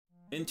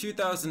In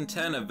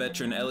 2010, a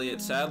veteran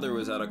Elliott Sadler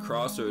was at a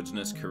crossroads in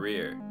his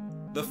career.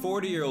 The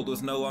 40-year-old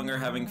was no longer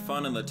having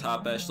fun in the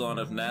top echelon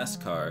of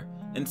NASCAR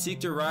and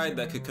seeked a ride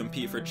that could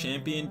compete for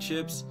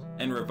championships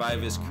and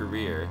revive his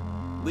career,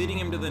 leading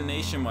him to the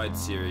Nationwide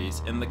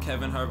Series and the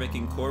Kevin Harvick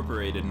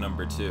Incorporated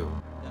number 2.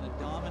 And a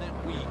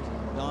dominant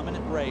week,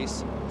 dominant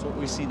race, that's what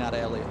we see out of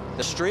Elliott.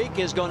 The streak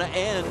is going to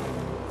end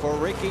for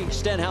Ricky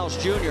Stenhouse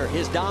Jr.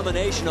 His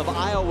domination of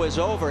Iowa is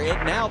over.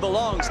 It now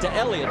belongs to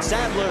Elliott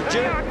Sadler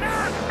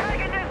Jr.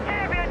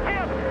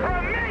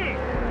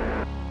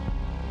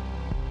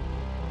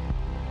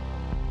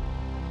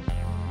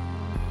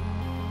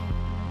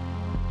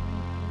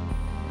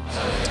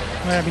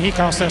 Well, he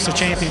cost us a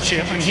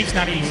championship. I mean, he's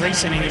not even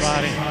racing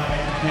anybody,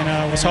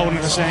 and was holding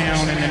us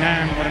down, and the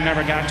 9 would have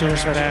never got to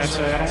us for that.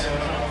 So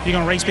if you're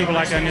going to race people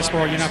like that in this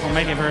sport, you're not going to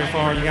make it very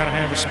far. You got to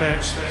have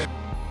respect.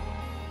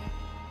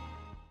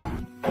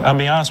 I'll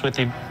be honest with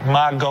you,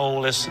 my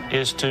goal is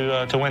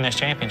to win this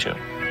championship.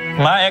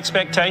 My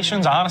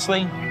expectations,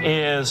 honestly,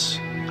 is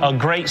a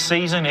great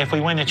season if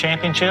we win the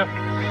championship.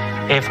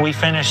 If we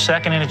finish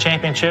second in the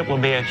championship, will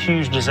be a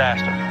huge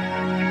disaster.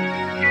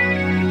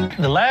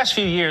 The last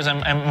few years,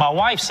 and my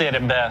wife said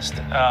it best,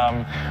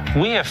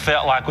 we have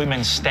felt like we've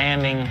been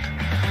standing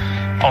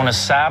on the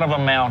side of a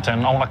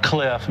mountain, on a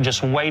cliff,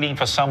 just waiting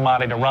for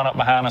somebody to run up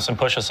behind us and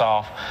push us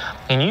off.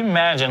 Can you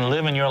imagine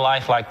living your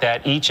life like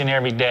that each and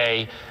every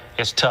day?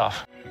 It's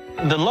tough.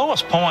 The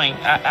lowest point,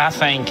 I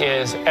think,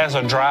 is as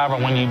a driver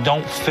when you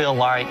don't feel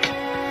like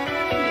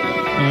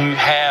you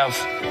have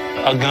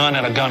a gun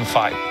in a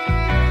gunfight.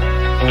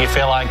 And you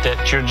feel like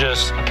that you're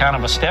just kind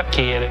of a step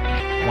kid.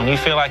 When you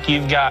feel like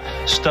you've got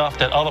stuff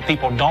that other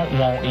people don't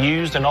want,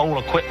 used and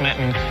old equipment,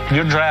 and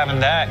you're driving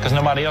that because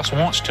nobody else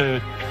wants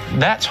to,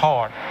 that's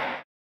hard.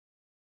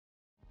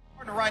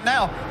 Right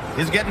now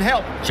is getting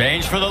help.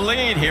 Change for the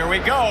lead. Here we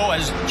go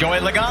as Joey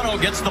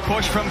Logano gets the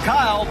push from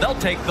Kyle. They'll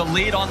take the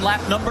lead on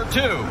lap number 2.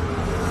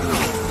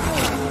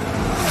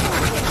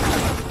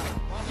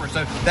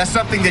 So that's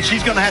something that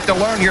she's going to have to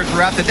learn here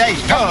throughout the day.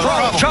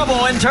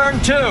 Trouble in turn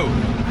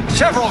 2.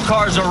 Several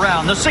cars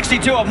around. The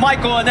 62 of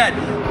Michael Annette.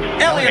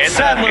 Elliott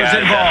Sadler's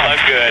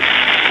involved.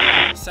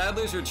 Good.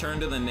 Sadler's return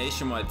to the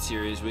Nationwide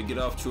Series would get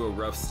off to a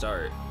rough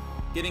start,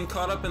 getting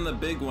caught up in the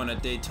big one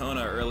at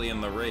Daytona early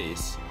in the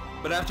race.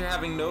 But after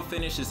having no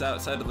finishes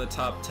outside of the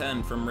top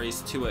 10 from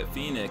race 2 at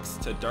Phoenix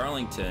to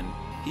Darlington,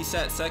 he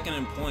sat second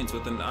in points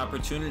with an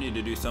opportunity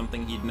to do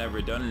something he'd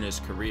never done in his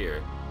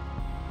career.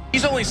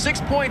 He's only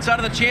 6 points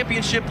out of the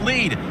championship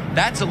lead.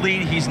 That's a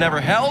lead he's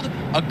never held.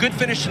 A good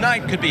finish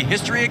tonight could be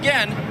history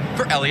again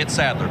for Elliott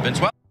Sadler.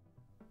 Vince Well.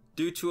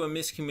 Due to a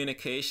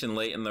miscommunication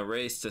late in the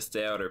race to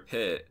stay out or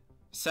pit,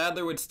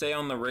 Sadler would stay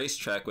on the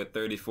racetrack with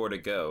 34 to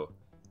go.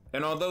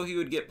 And although he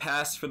would get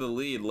passed for the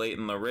lead late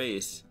in the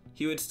race,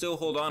 he would still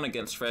hold on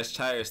against fresh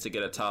tires to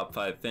get a top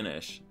 5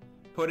 finish,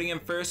 putting him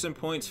first in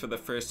points for the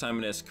first time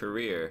in his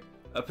career,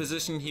 a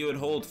position he would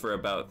hold for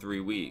about 3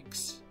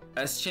 weeks.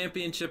 As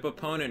championship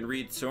opponent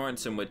Reed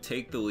Sorensen would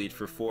take the lead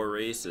for 4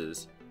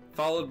 races,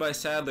 followed by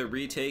Sadler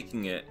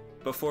retaking it,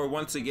 before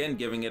once again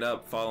giving it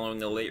up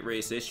following a late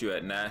race issue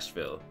at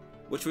Nashville,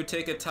 which would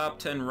take a top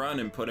 10 run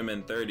and put him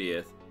in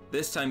 30th,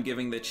 this time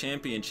giving the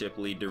championship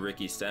lead to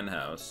Ricky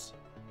Stenhouse.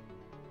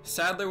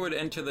 Sadler would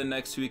enter the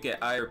next week at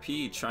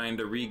IRP trying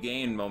to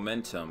regain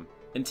momentum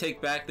and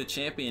take back the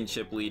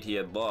championship lead he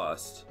had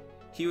lost.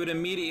 He would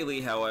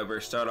immediately,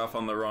 however, start off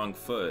on the wrong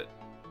foot.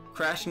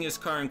 Crashing his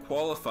car in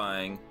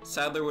qualifying,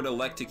 Sadler would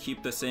elect to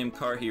keep the same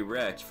car he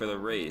wrecked for the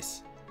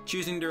race,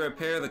 choosing to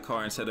repair the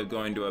car instead of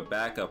going to a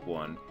backup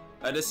one,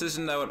 a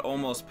decision that would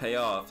almost pay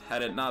off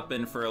had it not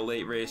been for a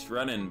late race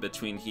run-in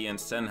between he and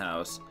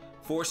Stenhouse,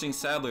 forcing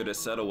Sadler to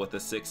settle with a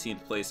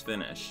 16th place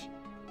finish.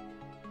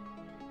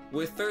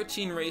 With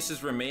 13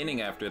 races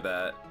remaining after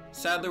that,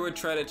 Sadler would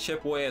try to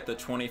chip away at the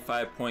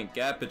 25-point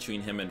gap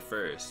between him and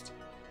first.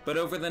 But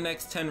over the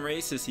next 10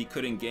 races he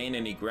couldn't gain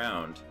any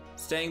ground,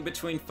 staying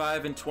between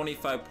 5 and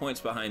 25 points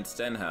behind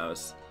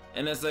Stenhouse,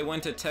 and as they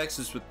went to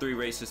Texas with 3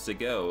 races to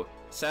go,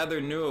 Sadler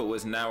knew it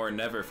was now or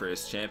never for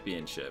his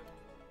championship.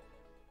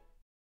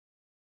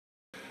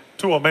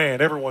 To a man,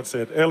 everyone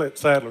said Elliott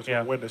Sadler's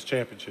going to win this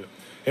championship.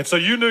 And so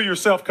you knew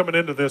yourself coming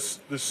into this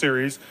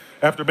series,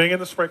 after being in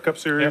the Sprint Cup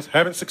Series,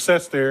 having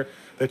success there,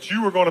 that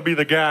you were going to be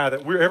the guy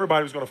that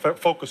everybody was going to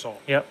focus on.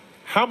 Yep.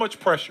 How much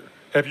pressure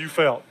have you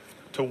felt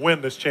to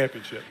win this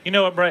championship? You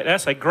know what, Brett?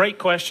 That's a great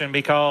question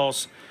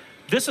because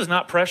this is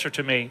not pressure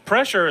to me.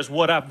 Pressure is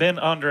what I've been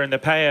under in the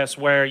past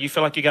where you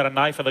feel like you got a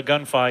knife of the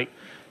gunfight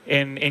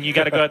and you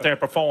got to go out there and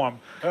perform.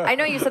 I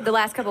know you said the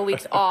last couple of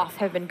weeks off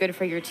have been good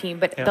for your team,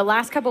 but the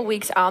last couple of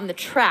weeks on the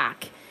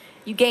track,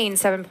 you gained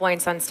 7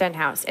 points on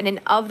Stenhouse.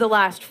 And of the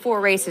last 4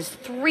 races,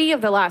 3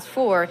 of the last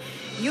 4,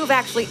 you've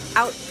actually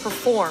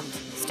outperformed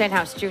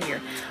Stenhouse Jr.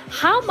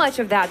 How much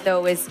of that,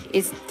 though, is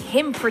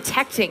him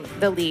protecting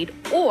the lead,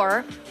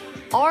 or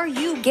Are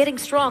you getting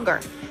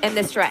stronger in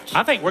this stretch?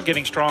 I think we're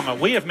getting stronger.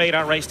 We have made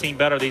our race team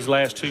better these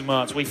last 2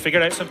 months. We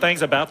figured out some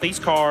things about these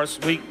cars.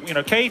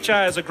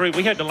 KHI as a group,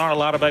 we had to learn a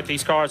lot about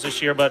these cars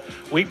this year, but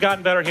we've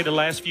gotten better here the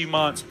last few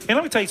months. And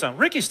let me tell you something.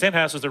 Ricky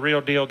Stenhouse is the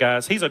real deal,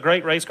 guys. He's a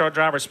great race car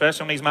driver,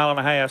 especially on these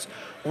mile-and-a-halves.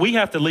 We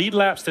have to lead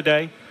laps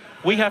today.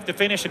 We have to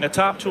finish in the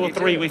top 2 or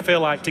 3, we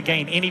feel like, to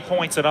gain any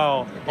points at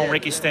all on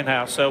Ricky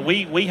Stenhouse. So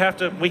we have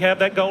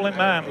that goal in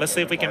mind. Let's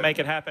see if we can make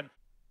it happen.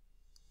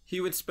 He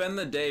would spend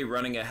the day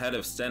running ahead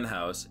of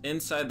Stenhouse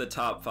inside the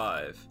top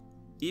 5,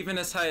 even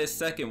as high as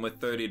 2nd with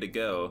 30 to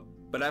go,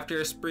 but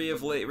after a spree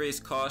of late race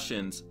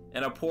cautions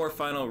and a poor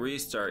final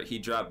restart, he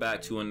dropped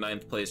back to a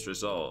 9th place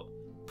result,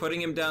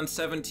 putting him down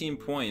 17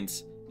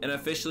 points and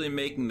officially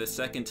making the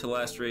second to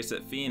last race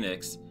at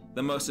Phoenix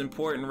the most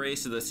important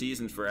race of the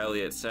season for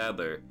Elliott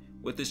Sadler,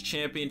 with his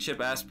championship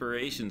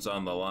aspirations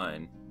on the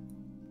line.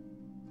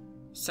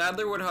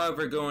 Sadler would,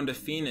 however, go into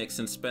Phoenix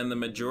and spend the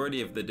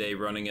majority of the day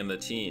running in the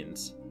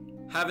teens,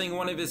 having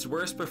one of his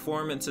worst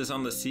performances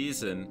on the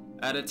season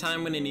at a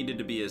time when he needed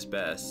to be his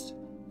best.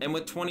 And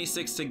with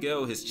 26 to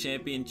go, his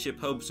championship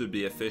hopes would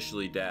be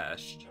officially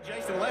dashed.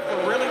 Jason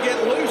Leffler really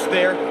getting loose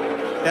there.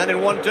 Down in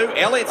 1-2.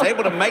 Elliott's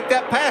able to make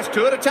that pass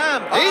 2 at a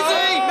time.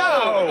 Easy!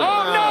 No!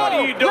 What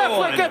are you doing?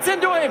 Leffler gets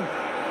into him.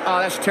 Oh,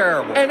 that's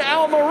terrible. And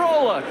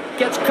Almirola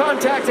gets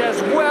contact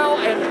as well,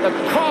 and the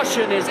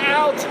caution is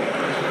out.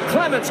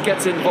 Clements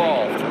gets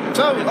involved.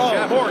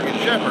 Morgan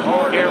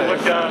Shepherd. Here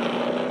we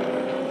go.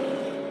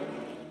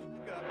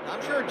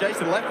 I'm sure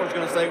Jason Leffler's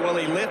going to say, well,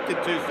 he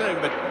lifted too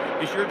soon, but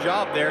it's your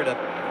job there to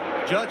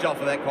judge off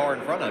of that car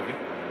in front of you.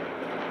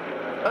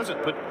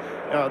 Doesn't put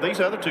these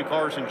other 2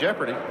 cars in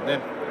jeopardy. And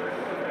then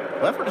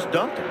Leffler just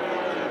dumped it.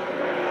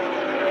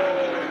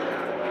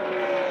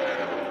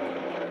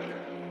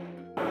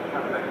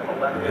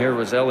 Here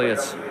was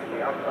Elliott's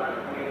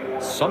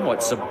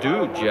somewhat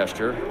subdued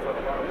gesture,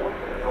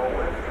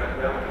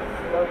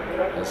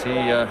 as he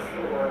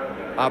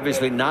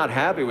obviously not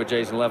happy with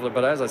Jason Leffler,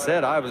 but as I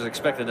said, I was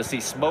expecting to see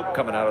smoke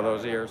coming out of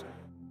those ears.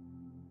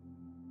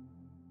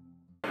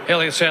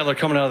 Elliott Sadler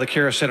coming out of the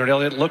Kira Center.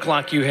 Elliott, looked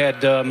like you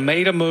had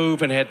made a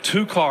move and had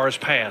 2 cars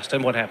passed.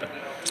 And what happened?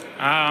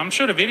 I'm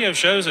sure the video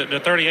shows it. The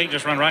 38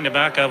 just run right in the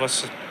back of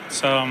us.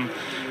 So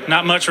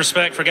not much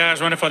respect for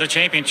guys running for the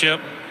championship.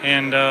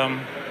 And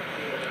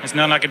there's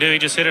nothing I could do. He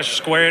just hit us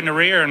square in the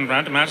rear, and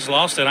I just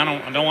lost it. I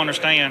don't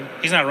understand.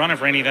 He's not running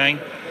for anything.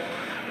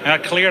 I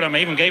cleared him. I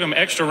even gave him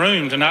extra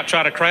room to not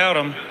try to crowd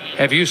him.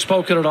 Have you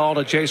spoken at all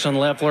to Jason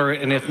Leffler?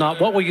 And if not,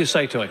 what will you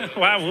say to him?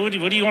 What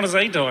do you want to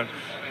say to him?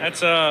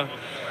 That's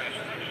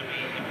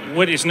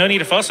it's no need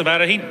to fuss about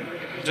it. He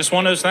just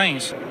one of those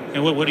things.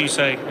 And what do you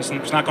say?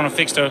 It's not going to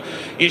fix the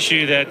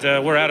issue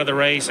that we're out of the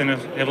race and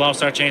have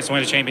lost our chance to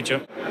win the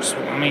championship.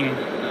 I mean,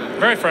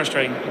 very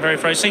frustrating. Very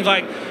frustrating. Seems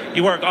like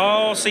you work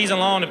all season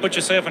long to put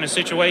yourself in a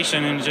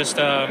situation, and just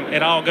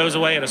it all goes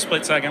away at a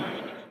split second.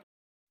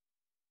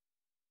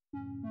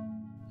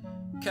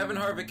 Kevin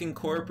Harvick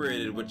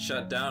Incorporated would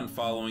shut down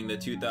following the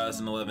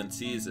 2011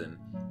 season,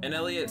 and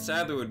Elliott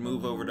Sadler would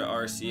move over to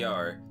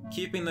RCR,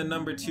 keeping the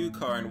number 2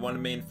 car and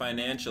One Main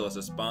Financial as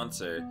a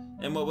sponsor,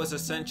 in what was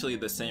essentially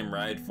the same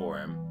ride for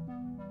him.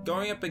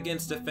 Going up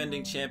against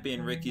defending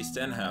champion Ricky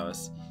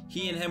Stenhouse,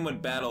 he and him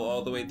would battle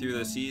all the way through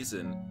the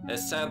season,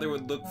 as Sadler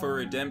would look for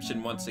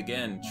redemption once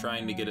again,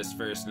 trying to get his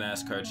first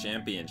NASCAR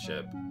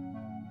championship.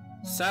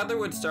 Sadler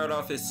would start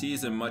off his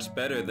season much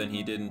better than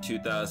he did in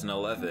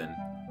 2011,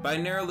 by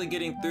narrowly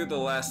getting through the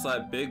last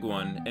lap big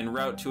one en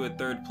route to a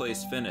 3rd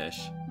place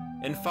finish.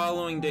 And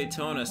following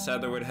Daytona,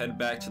 Sadler would head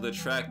back to the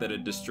track that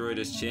had destroyed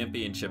his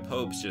championship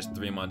hopes just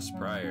 3 months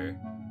prior.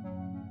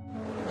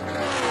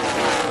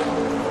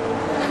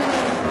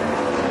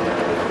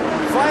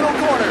 Final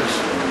corners.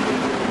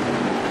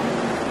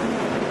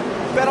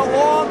 Been a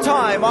long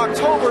time,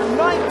 October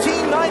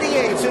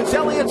 1998, since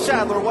Elliott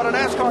Sadler won a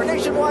NASCAR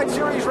Nationwide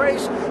Series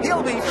race.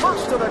 He'll be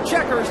first to the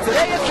checkers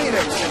today at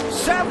Phoenix.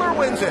 Sadler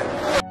wins it.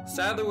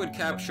 Sadler would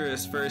capture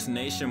his first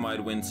nationwide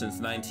win since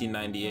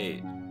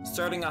 1998,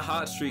 starting a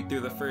hot streak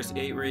through the first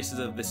 8 races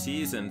of the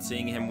season,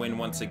 seeing him win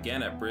once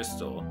again at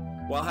Bristol,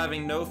 while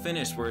having no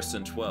finish worse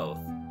than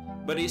 12th.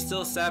 But he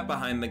still sat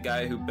behind the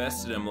guy who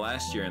bested him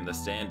last year in the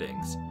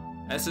standings,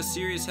 as the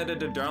series headed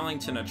to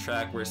Darlington, a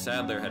track where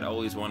Sadler had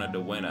always wanted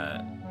to win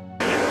at.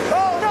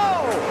 Oh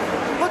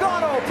no!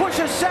 Logano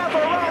pushes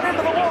Sadler around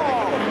into the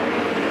wall!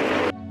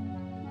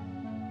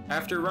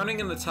 After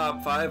running in the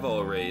top 5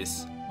 all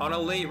race, on a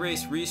late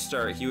race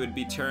restart he would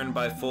be turned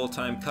by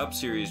full-time Cup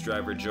Series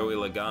driver Joey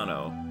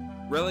Logano,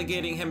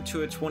 relegating him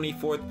to a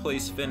 24th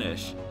place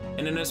finish,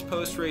 and in his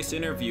post-race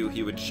interview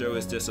he would show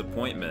his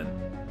disappointment.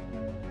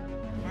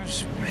 I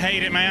just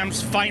hate it, man. I'm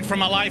just fighting for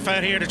my life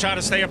out here to try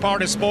to stay a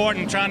part of the sport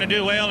and trying to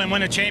do well and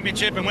win a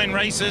championship and win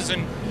races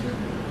and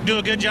do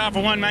a good job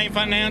for One Main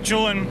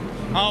Financial and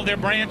all their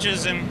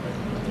branches and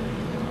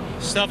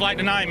stuff like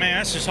tonight, man.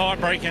 That's just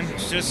heartbreaking.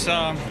 It's just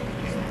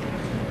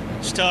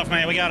it's tough,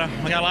 man. We got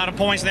a lot of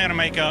points there to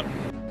make up.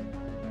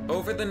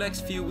 Over the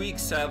next few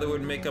weeks, Sadler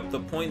would make up the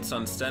points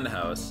on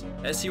Stenhouse,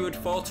 as he would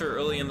falter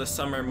early in the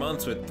summer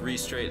months with 3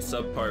 straight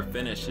subpar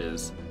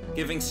finishes,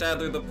 giving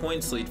Sadler the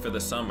points lead for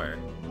the summer.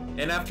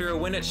 And after a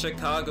win at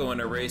Chicago in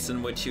a race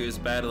in which he was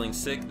battling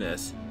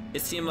sickness,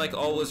 it seemed like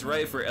all was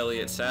right for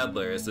Elliott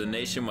Sadler as the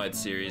Nationwide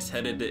Series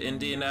headed to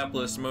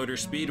Indianapolis Motor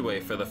Speedway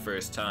for the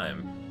first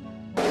time.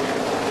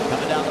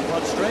 Coming down the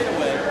front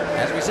straightaway.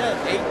 As we said,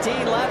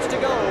 18 laps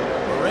to go.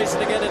 We're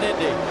racing again in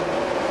Indy.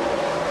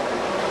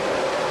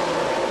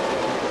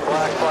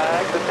 Black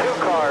flag. The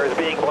 2 cars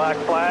being black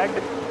flagged.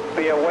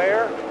 Be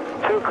aware.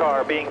 2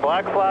 car being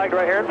black flagged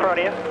right here in front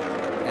of you.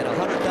 And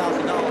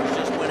 $100,000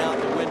 just went out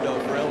the window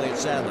for Elliott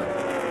Sadler.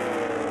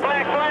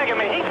 Black flagging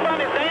me. He spun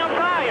his damn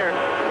tire.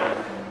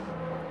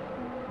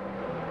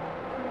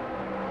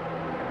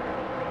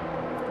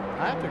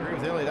 I have to agree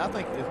with Elliott. I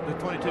think the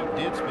 22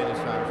 did spin his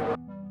tires.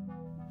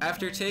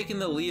 After taking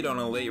the lead on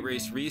a late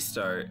race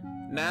restart,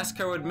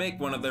 NASCAR would make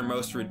one of their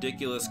most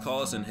ridiculous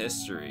calls in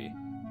history,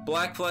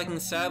 black flagging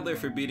Sadler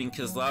for beating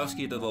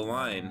Keselowski to the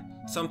line,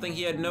 something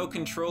he had no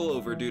control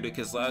over due to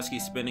Keselowski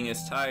spinning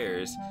his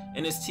tires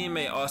and his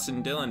teammate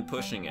Austin Dillon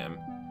pushing him.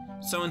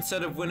 So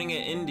instead of winning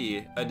at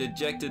Indy, a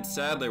dejected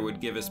Sadler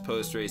would give his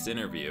post-race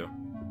interview.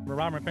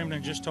 Robert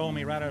Pemberton just told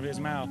me right out of his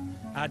mouth,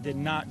 I did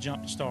not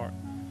jump to start.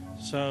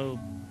 So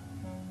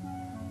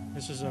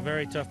this is a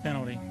very tough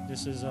penalty.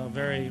 This is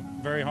very,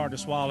 very hard to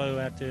swallow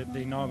at the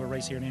inaugural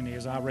race here in Indy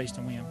as I raced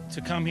to win.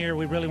 To come here,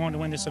 we really wanted to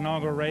win this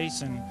inaugural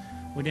race, and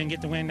we didn't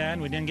get to win that,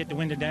 and we didn't get to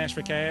win the Dash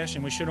for Cash,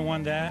 and we should have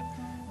won that.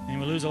 And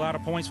we lose a lot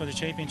of points for the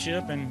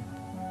championship, and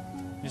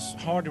it's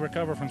hard to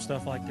recover from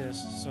stuff like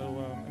this.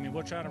 So, I mean,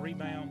 we'll try to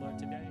rebound, but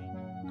today...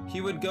 He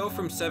would go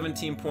from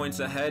 17 points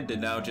ahead to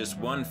now just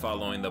 1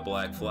 following the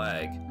black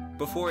flag,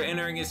 before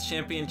entering his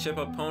championship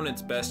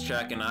opponent's best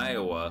track in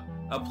Iowa,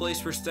 a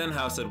place where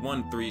Stenhouse had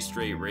won 3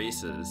 straight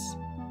races.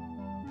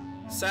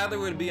 Sadler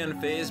would be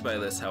unfazed by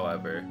this,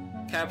 however,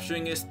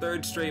 capturing his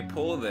 3rd straight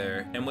pole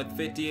there, and with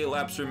 58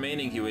 laps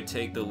remaining he would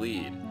take the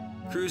lead,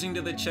 cruising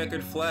to the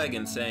checkered flag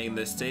and saying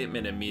this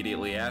statement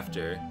immediately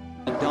after.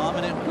 A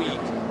dominant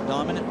week,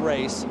 dominant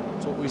race,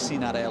 that's what we've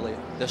seen out of Elliott.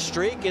 The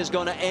streak is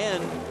going to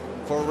end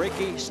for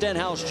Ricky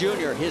Stenhouse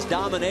Jr. His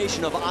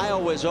domination of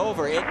Iowa is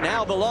over. It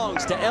now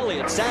belongs to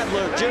Elliott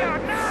Sadler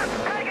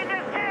Jr.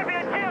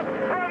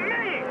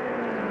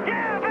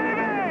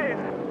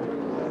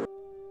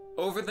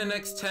 Over the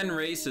next 10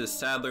 races,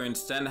 Sadler and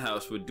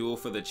Stenhouse would duel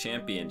for the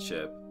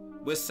championship,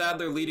 with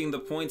Sadler leading the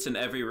points in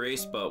every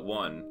race but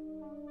 1.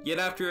 Yet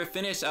after a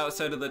finish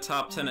outside of the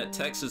top 10 at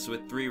Texas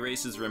with 3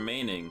 races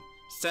remaining,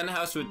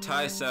 Stenhouse would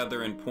tie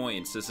Sadler in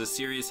points as the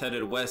series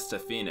headed west to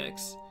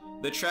Phoenix,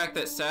 the track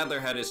that Sadler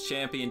had his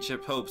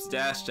championship hopes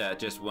dashed at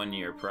just 1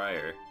 year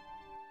prior.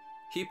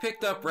 He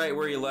picked up right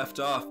where he left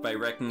off by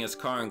wrecking his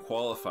car in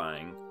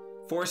qualifying,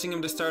 forcing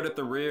him to start at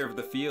the rear of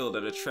the field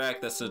at a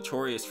track that's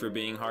notorious for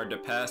being hard to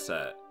pass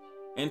at.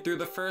 And through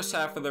the first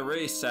half of the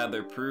race,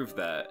 Sadler proved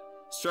that,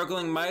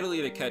 struggling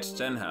mightily to catch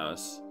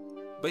Stenhouse.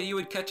 But he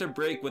would catch a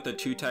break with a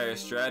 2-tire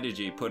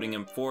strategy, putting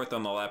him 4th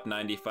on the lap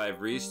 95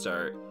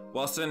 restart,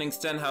 while sending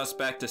Stenhouse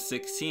back to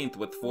 16th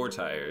with 4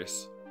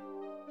 tires.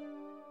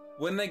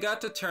 When they got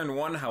to turn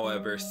 1,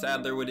 however,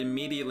 Sadler would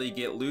immediately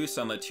get loose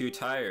on the 2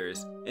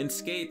 tires and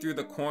skate through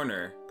the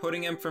corner,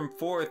 putting him from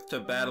 4th to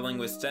battling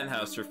with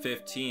Stenhouse for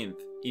 15th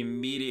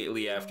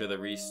immediately after the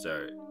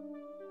restart.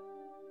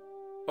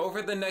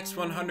 Over the next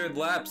 100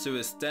 laps, it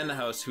was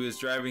Stenhouse who was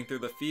driving through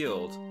the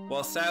field,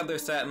 while Sadler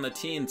sat in the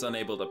teens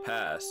unable to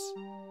pass.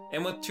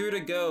 And with 2 to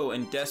go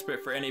and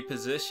desperate for any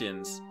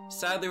positions,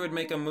 Sadler would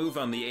make a move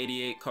on the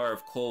 88 car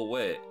of Cole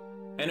Witt,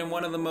 and in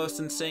one of the most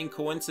insane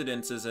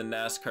coincidences in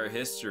NASCAR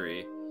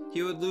history,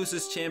 he would lose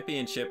his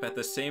championship at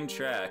the same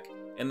track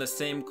in the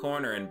same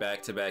corner in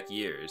back-to-back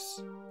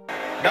years.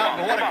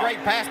 God, what a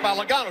great pass by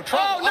Logano.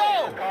 Oh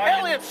no!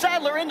 Elliott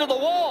Sadler into the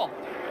wall.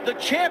 The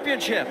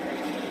championship.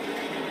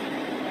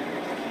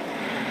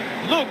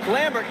 Luke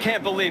Lambert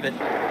can't believe it.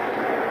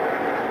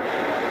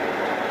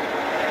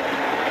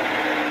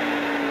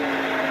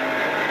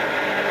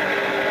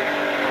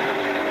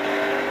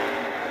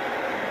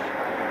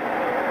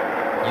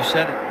 You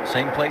said it,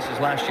 same place as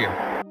last year.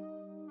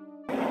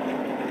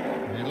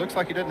 It looks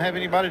like he doesn't have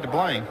anybody to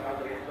blame.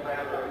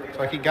 Looks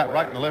like he got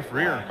right in the left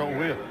rear of Cole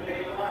Witt.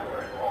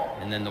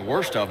 And then the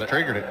worst of it,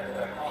 Triggered it.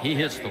 he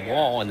hits the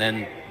wall and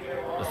then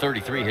the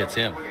 33 hits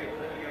him.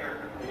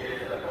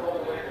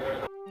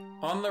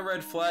 On the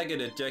red flag, it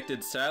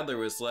ejected Sadler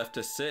was left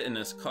to sit in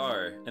his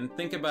car and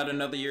think about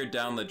another year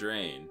down the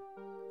drain.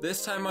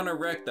 This time on a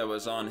wreck that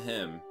was on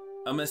him,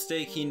 a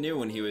mistake he knew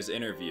when he was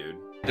interviewed.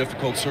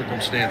 Difficult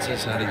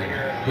circumstances. How do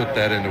you put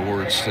that into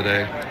words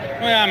today?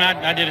 Well, I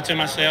mean, I did it to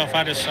myself.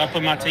 I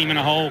put my team in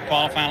a hole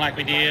qualifying like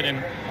we did,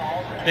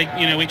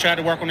 and we tried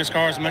to work on this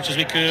car as much as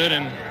we could,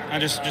 and I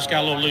just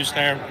got a little loose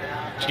there,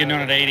 getting on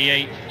at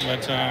 88.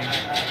 But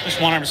it's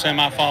 100%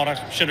 my fault. I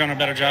should have done a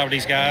better job with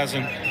these guys,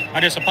 and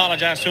I just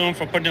apologize to them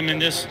for putting them in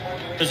this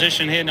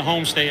position heading to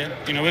Homestead.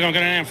 We're gonna go in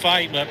there and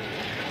fight, but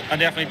I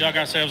definitely dug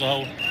ourselves a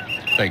hole.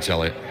 Thanks,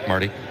 Elliott.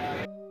 Marty?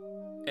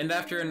 And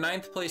after a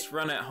 9th place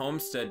run at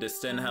Homestead to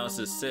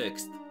Stenhouse's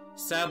 6th,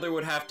 Sadler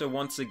would have to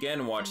once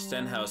again watch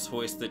Stenhouse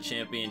hoist the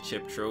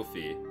championship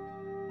trophy.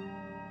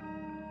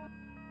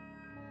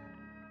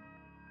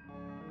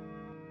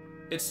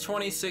 It's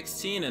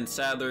 2016 and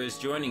Sadler is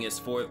joining his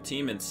 4th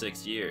team in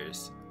 6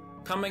 years.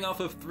 Coming off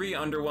of 3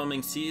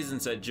 underwhelming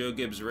seasons at Joe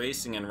Gibbs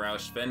Racing and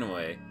Roush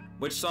Fenway,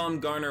 which saw him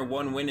garner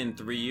 1 win in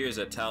 3 years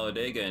at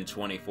Talladega in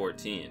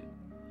 2014.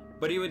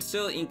 But he would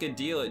still ink a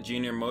deal at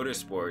Junior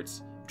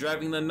Motorsports,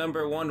 driving the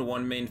 #1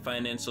 one-main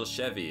financial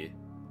Chevy.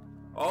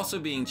 Also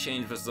being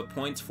changed was the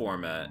points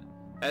format,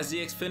 as the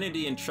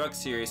Xfinity and Truck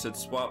Series had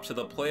swapped to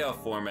the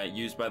playoff format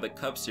used by the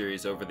Cup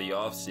Series over the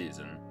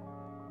off-season.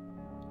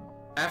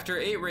 After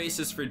 8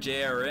 races for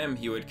JRM,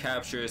 he would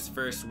capture his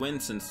first win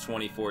since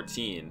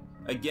 2014,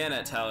 again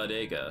at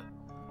Talladega.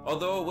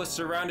 Although it was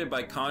surrounded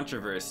by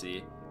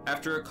controversy,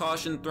 after a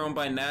caution thrown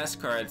by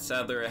NASCAR had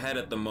Sadler ahead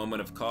at the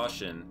moment of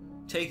caution,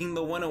 taking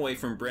the win away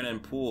from Brennan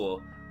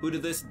Poole, who to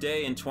this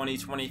day in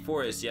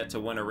 2024 is yet to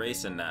win a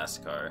race in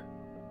NASCAR.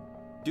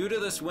 Due to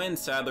this win,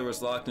 Sadler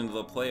was locked into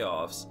the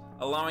playoffs,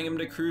 allowing him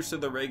to cruise through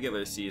the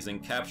regular season,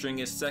 capturing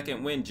his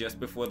 2nd win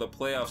just before the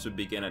playoffs would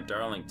begin at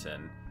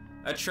Darlington,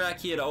 a track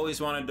he had always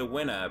wanted to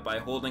win at by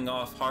holding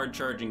off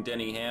hard-charging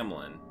Denny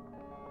Hamlin.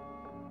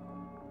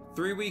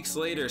 3 weeks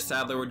later,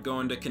 Sadler would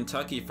go into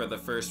Kentucky for the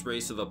first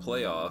race of the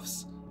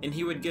playoffs, and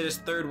he would get his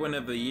 3rd win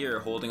of the year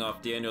holding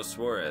off Daniel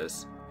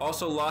Suarez,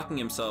 also locking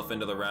himself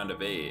into the round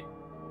of 8.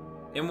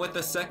 And with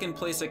a 2nd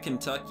place at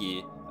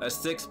Kentucky, a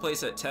 6th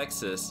place at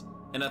Texas,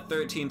 and a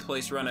 13th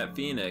place run at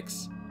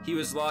Phoenix, he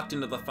was locked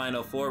into the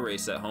Final 4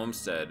 race at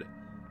Homestead,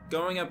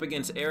 going up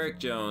against Eric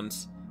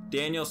Jones,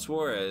 Daniel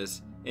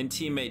Suarez, and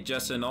teammate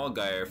Justin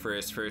Allgaier for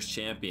his first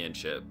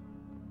championship.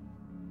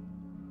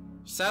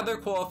 Sadler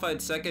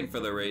qualified 2nd for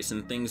the race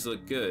and things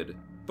looked good,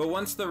 but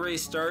once the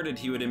race started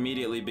he would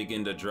immediately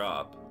begin to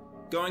drop,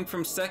 going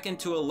from 2nd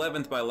to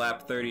 11th by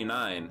lap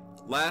 39,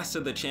 last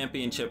of the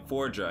championship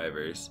 4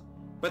 drivers.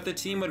 But the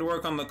team would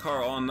work on the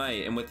car all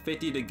night, and with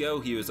 50 to go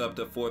he was up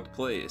to 4th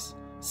place,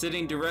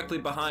 sitting directly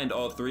behind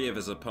all 3 of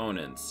his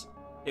opponents.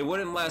 It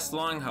wouldn't last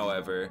long,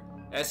 however,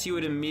 as he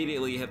would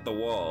immediately hit the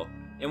wall,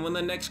 and when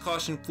the next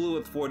caution flew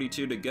with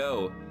 42 to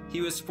go,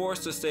 he was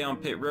forced to stay on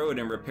pit road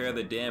and repair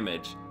the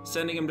damage,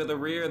 sending him to the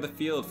rear of the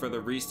field for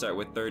the restart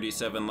with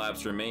 37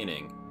 laps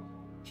remaining.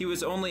 He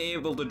was only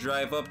able to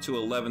drive up to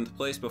 11th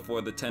place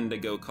before the 10 to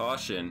go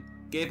caution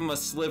gave him a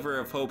sliver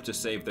of hope to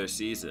save their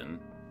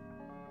season.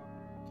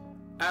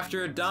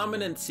 After a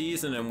dominant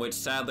season in which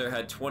Sadler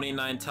had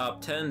 29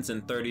 top 10s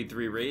in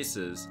 33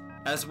 races,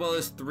 as well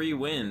as 3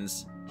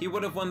 wins, he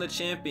would have won the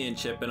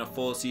championship in a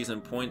full season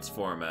points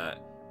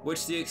format,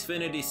 which the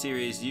Xfinity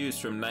Series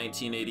used from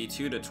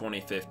 1982 to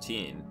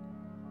 2015.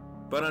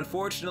 But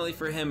unfortunately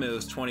for him it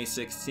was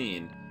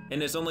 2016,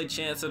 and his only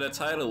chance at a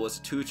title was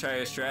a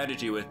 2-tire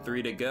strategy with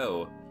 3 to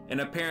go,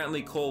 and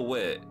apparently Cole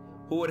Witt,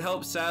 who would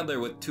help Sadler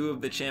with 2 of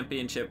the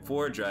championship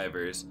 4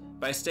 drivers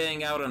by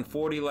staying out on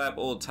 40-lap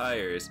old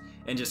tires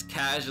and just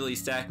casually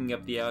stacking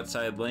up the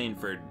outside lane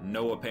for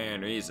no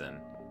apparent reason.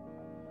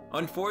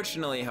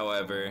 Unfortunately,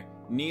 however,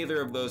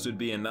 neither of those would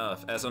be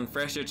enough, as on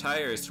fresher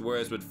tires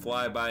Suarez would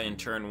fly by in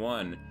turn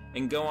 1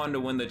 and go on to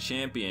win the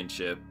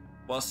championship,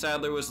 while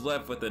Sadler was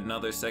left with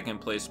another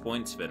 2nd place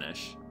points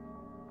finish.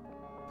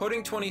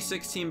 Putting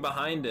 2016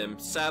 behind him,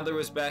 Sadler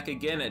was back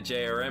again at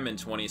JRM in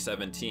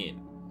 2017.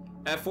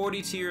 At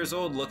 42 years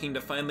old, looking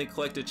to finally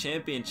collect a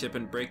championship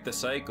and break the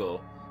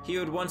cycle, he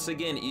would once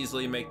again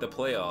easily make the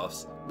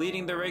playoffs,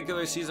 leading the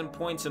regular season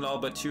points in all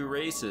but 2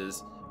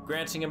 races,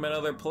 granting him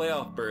another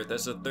playoff berth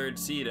as a 3rd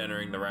seed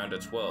entering the round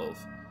of 12.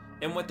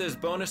 And with his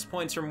bonus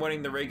points from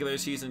winning the regular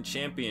season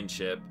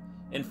championship,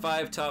 and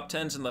 5 top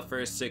 10s in the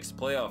first 6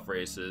 playoff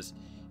races,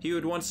 he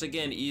would once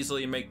again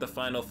easily make the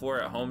Final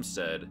 4 at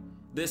Homestead,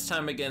 this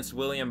time against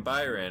William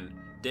Byron,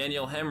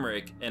 Daniel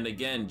Hemrick, and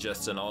again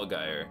Justin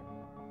Allgaier.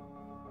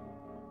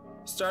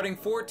 Starting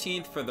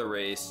 14th for the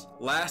race,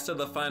 last of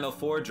the Final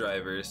 4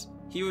 drivers,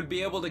 he would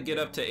be able to get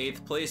up to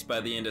 8th place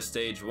by the end of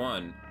Stage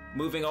 1,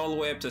 moving all the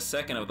way up to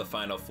 2nd of the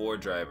Final 4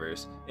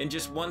 drivers, and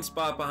just 1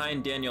 spot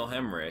behind Daniel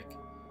Hemrick.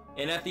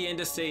 And at the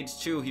end of Stage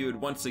 2 he would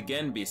once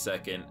again be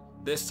 2nd,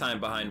 this time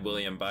behind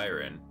William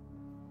Byron.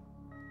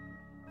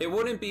 It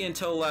wouldn't be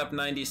until lap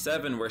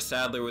 97 where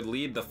Sadler would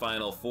lead the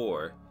Final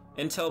 4,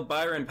 until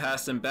Byron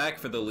passed him back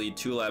for the lead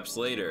 2 laps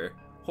later,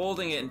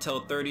 holding it until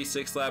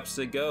 36 laps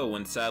to go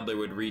when Sadler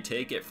would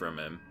retake it from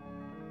him.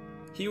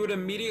 He would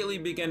immediately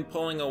begin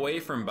pulling away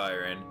from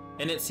Byron,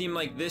 and it seemed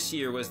like this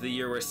year was the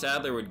year where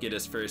Sadler would get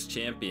his first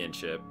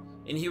championship,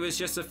 and he was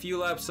just a few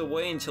laps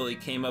away until he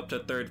came up to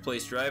 3rd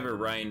place driver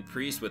Ryan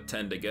Preece with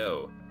 10 to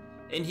go,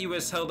 and he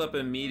was held up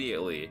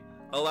immediately,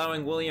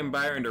 allowing William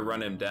Byron to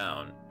run him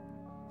down.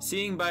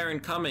 Seeing Byron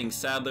coming,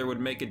 Sadler would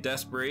make a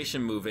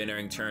desperation move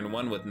entering turn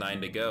 1 with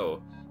 9 to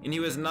go, and he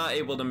was not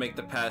able to make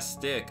the pass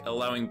stick,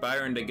 allowing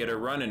Byron to get a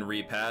run and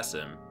repass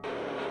him.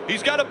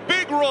 He's got a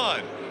big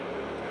run.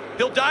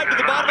 He'll dive to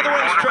the bottom of the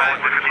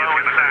racetrack.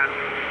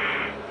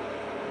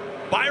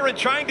 Byron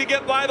trying to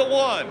get by the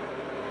 1.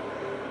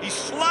 He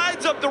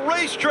slides up the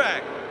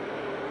racetrack.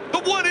 The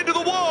one into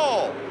the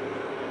wall.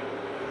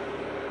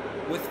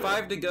 With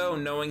 5 to go,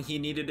 knowing he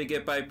needed to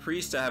get by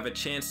Priest to have a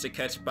chance to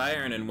catch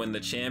Byron and win the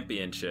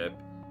championship,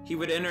 he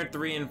would enter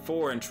 3 and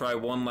 4 and try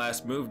one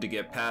last move to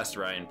get past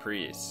Ryan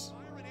Preece.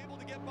 Byron able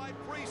to get by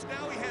Priest.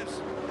 Now he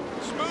has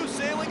smooth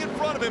sailing in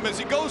front of him as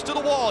he goes to the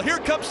wall. Here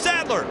comes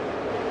Sadler.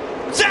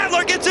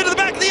 Sadler gets into the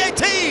back of the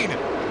 18.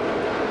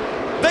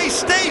 They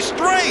stay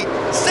straight.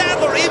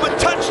 Sadler even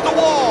touched the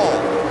wall.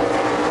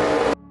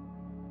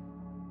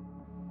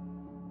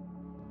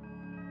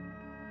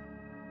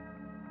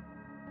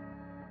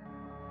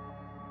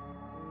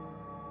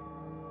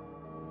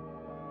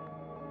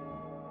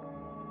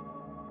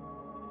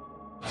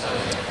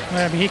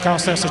 Well, I mean, he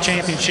cost us a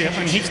championship. I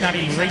mean, he's not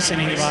even racing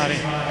anybody,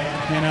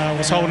 and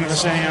was holding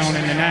us down,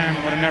 and the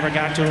 9 would have never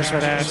got to us for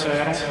that. So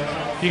I don't.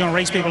 If you're gonna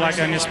race people like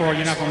that in this sport,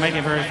 you're not gonna make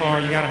it very far.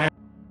 You gotta have.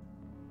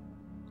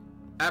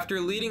 After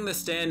leading the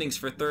standings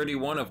for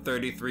 31 of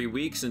 33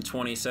 weeks in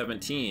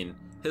 2017,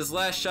 his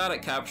last shot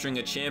at capturing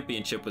a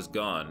championship was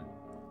gone.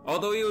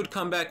 Although he would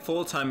come back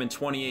full-time in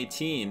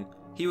 2018,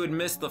 he would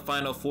miss the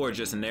Final Four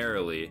just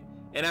narrowly,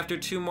 and after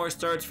 2 more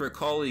starts for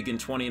colleague in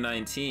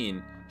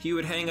 2019, he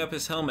would hang up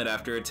his helmet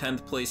after a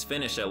 10th place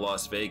finish at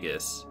Las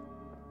Vegas.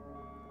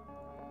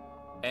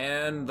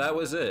 And that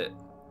was it.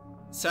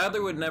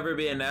 Sadler would never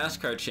be a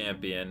NASCAR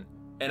champion,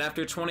 and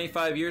after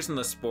 25 years in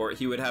the sport,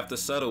 he would have to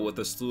settle with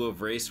a slew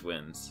of race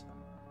wins.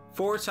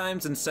 4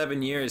 times in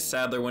 7 years,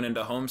 Sadler went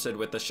into Homestead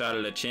with a shot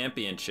at a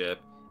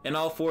championship, and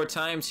all 4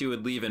 times he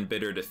would leave in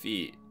bitter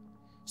defeat.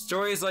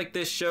 Stories like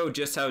this show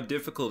just how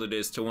difficult it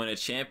is to win a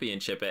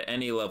championship at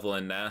any level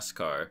in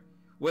NASCAR,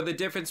 where the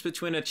difference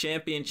between a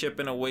championship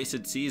and a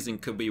wasted season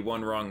could be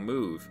one wrong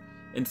move,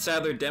 and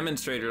Sadler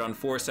demonstrated on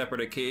 4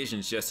 separate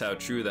occasions just how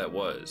true that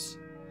was.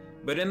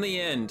 But in the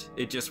end,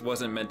 it just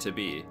wasn't meant to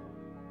be.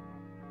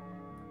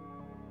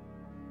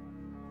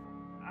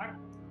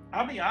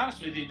 I'll be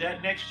honest with you,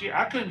 that next year,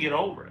 I couldn't get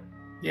over it.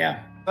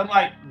 Yeah. I'm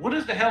like, what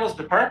is the hell is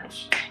the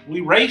purpose?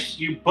 We race,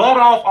 you butt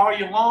off all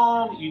year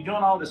long, you're doing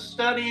all this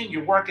studying,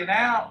 you're working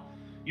out,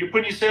 you're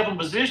putting yourself in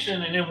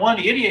position, and then one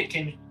idiot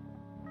can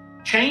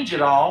change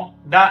it all,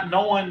 not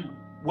knowing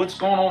what's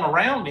going on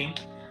around him,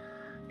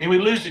 and we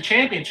lose the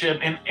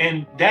championship,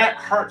 and that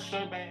hurts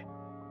so bad.